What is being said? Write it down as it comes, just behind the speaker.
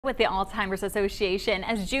With the Alzheimer's Association,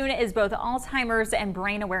 as June is both Alzheimer's and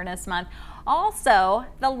Brain Awareness Month, also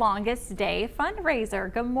the Longest Day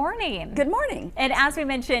fundraiser. Good morning. Good morning. And as we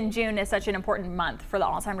mentioned, June is such an important month for the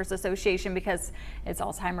Alzheimer's Association because it's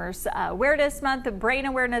Alzheimer's Awareness Month, Brain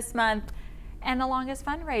Awareness Month, and the longest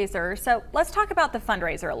fundraiser. So let's talk about the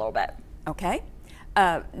fundraiser a little bit. Okay.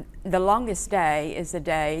 The longest day is the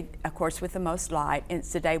day, of course, with the most light.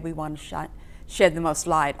 It's the day we want to shed the most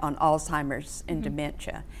light on Alzheimer's and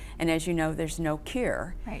dementia. And as you know, there's no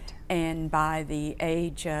cure. Right. And by the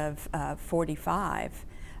age of 45,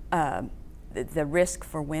 the risk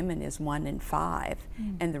for women is 1 in 5,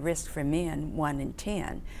 and the risk for men 1 in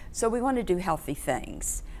 10. So we want to do healthy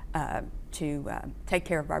things to take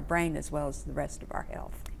care of our brain as well as the rest of our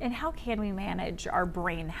health. And how can we manage our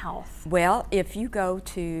brain health? Well, if you go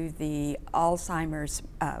to the Alzheimer's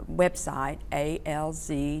website,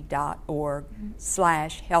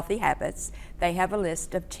 alz.org/healthy habits, they have a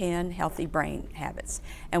list of 10 healthy brain habits.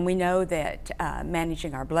 And we know that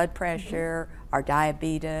managing our blood pressure, our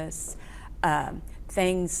diabetes,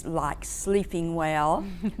 things like sleeping well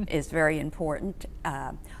is very important.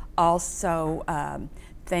 Also,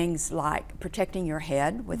 things like protecting your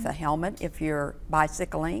head with a helmet if you're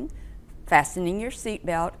bicycling, fastening your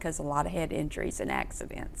seatbelt because a lot of head injuries and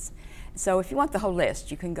accidents. So if you want the whole list,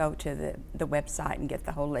 you can go to the website and get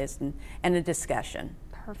the whole list and a discussion.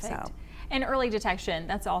 Perfect. So, and early detection,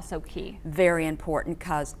 that's also key. very important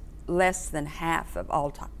because less than half of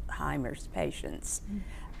Alzheimer's patients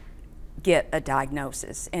get a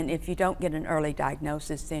diagnosis. And if you don't get an early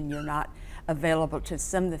diagnosis, then you're not available to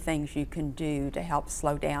some of the things you can do to help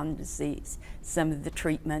slow down disease, some of the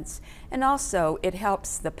treatments, and also it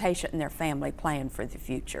helps the patient and their family plan for the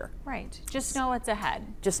future. Right. Just know what's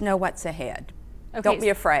ahead. Just know what's ahead. Okay, Don't be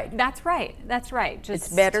afraid. That's right. That's right. It's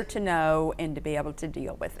better to know and to be able to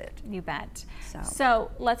deal with it. You bet. So.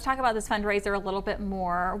 So let's talk about this fundraiser a little bit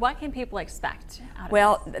more. What can people expect out of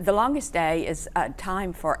Well, this? the longest day is a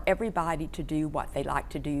time for everybody to do what they like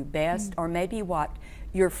to do best, or maybe what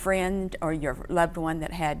your friend or your loved one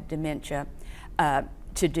that had dementia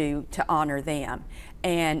to do to honor them.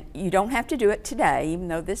 And you don't have to do it today, even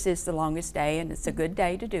though this is the longest day and it's a good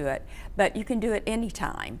day to do it, but you can do it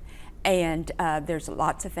anytime. And there's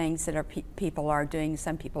lots of things that people are doing.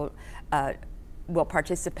 Some people will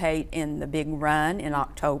participate in the big run in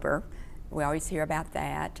October. We always hear about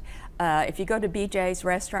that. If you go to BJ's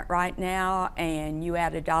restaurant right now and you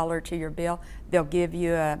add $1 to your bill, they'll give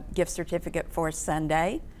you a gift certificate for a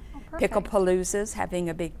sundae. Picklepalooza's having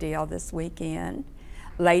a big deal this weekend.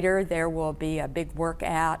 Later there will be a big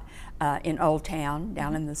workout in Old Town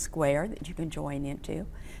down in the square that you can join into.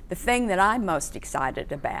 The thing that I'm most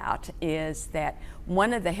excited about is that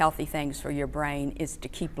one of the healthy things for your brain is to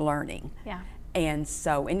keep learning. Yeah. And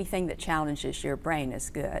so anything that challenges your brain is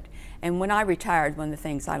good. And when I retired, one of the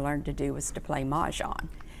things I learned to do was to play Mahjong.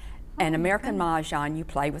 And American Mahjong, you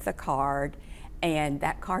play with a card, and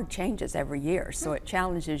that card changes every year. So it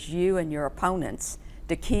challenges you and your opponents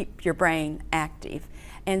to keep your brain active.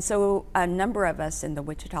 And so a number of us in the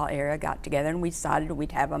Wichita area got together and we decided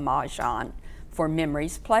we'd have a Mahjong for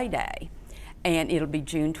Memories Play Day. And it'll be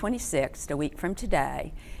June 26th, a week from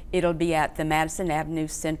today. It'll be at the Madison Avenue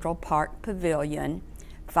Central Park Pavilion,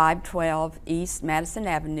 512 East Madison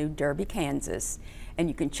Avenue, Derby, Kansas. And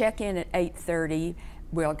you can check in at 8:30.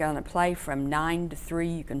 We're going to play from 9 to 3.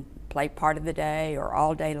 You can play part of the day or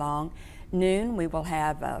all day long. Noon, we will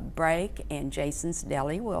have a break, and Jason's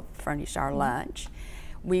Deli will furnish our lunch.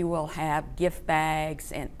 We will have gift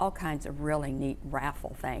bags and all kinds of really neat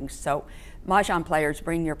raffle things. So Mahjong players,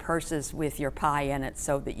 bring your purses with your pie in it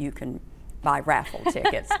so that you can buy raffle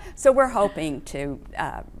tickets. So we're hoping to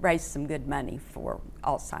raise some good money for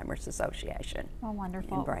Alzheimer's Association. Well,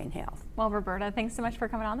 wonderful. And brain health. Well, Roberta, thanks so much for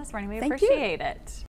coming on this morning. We Thank you. appreciate it.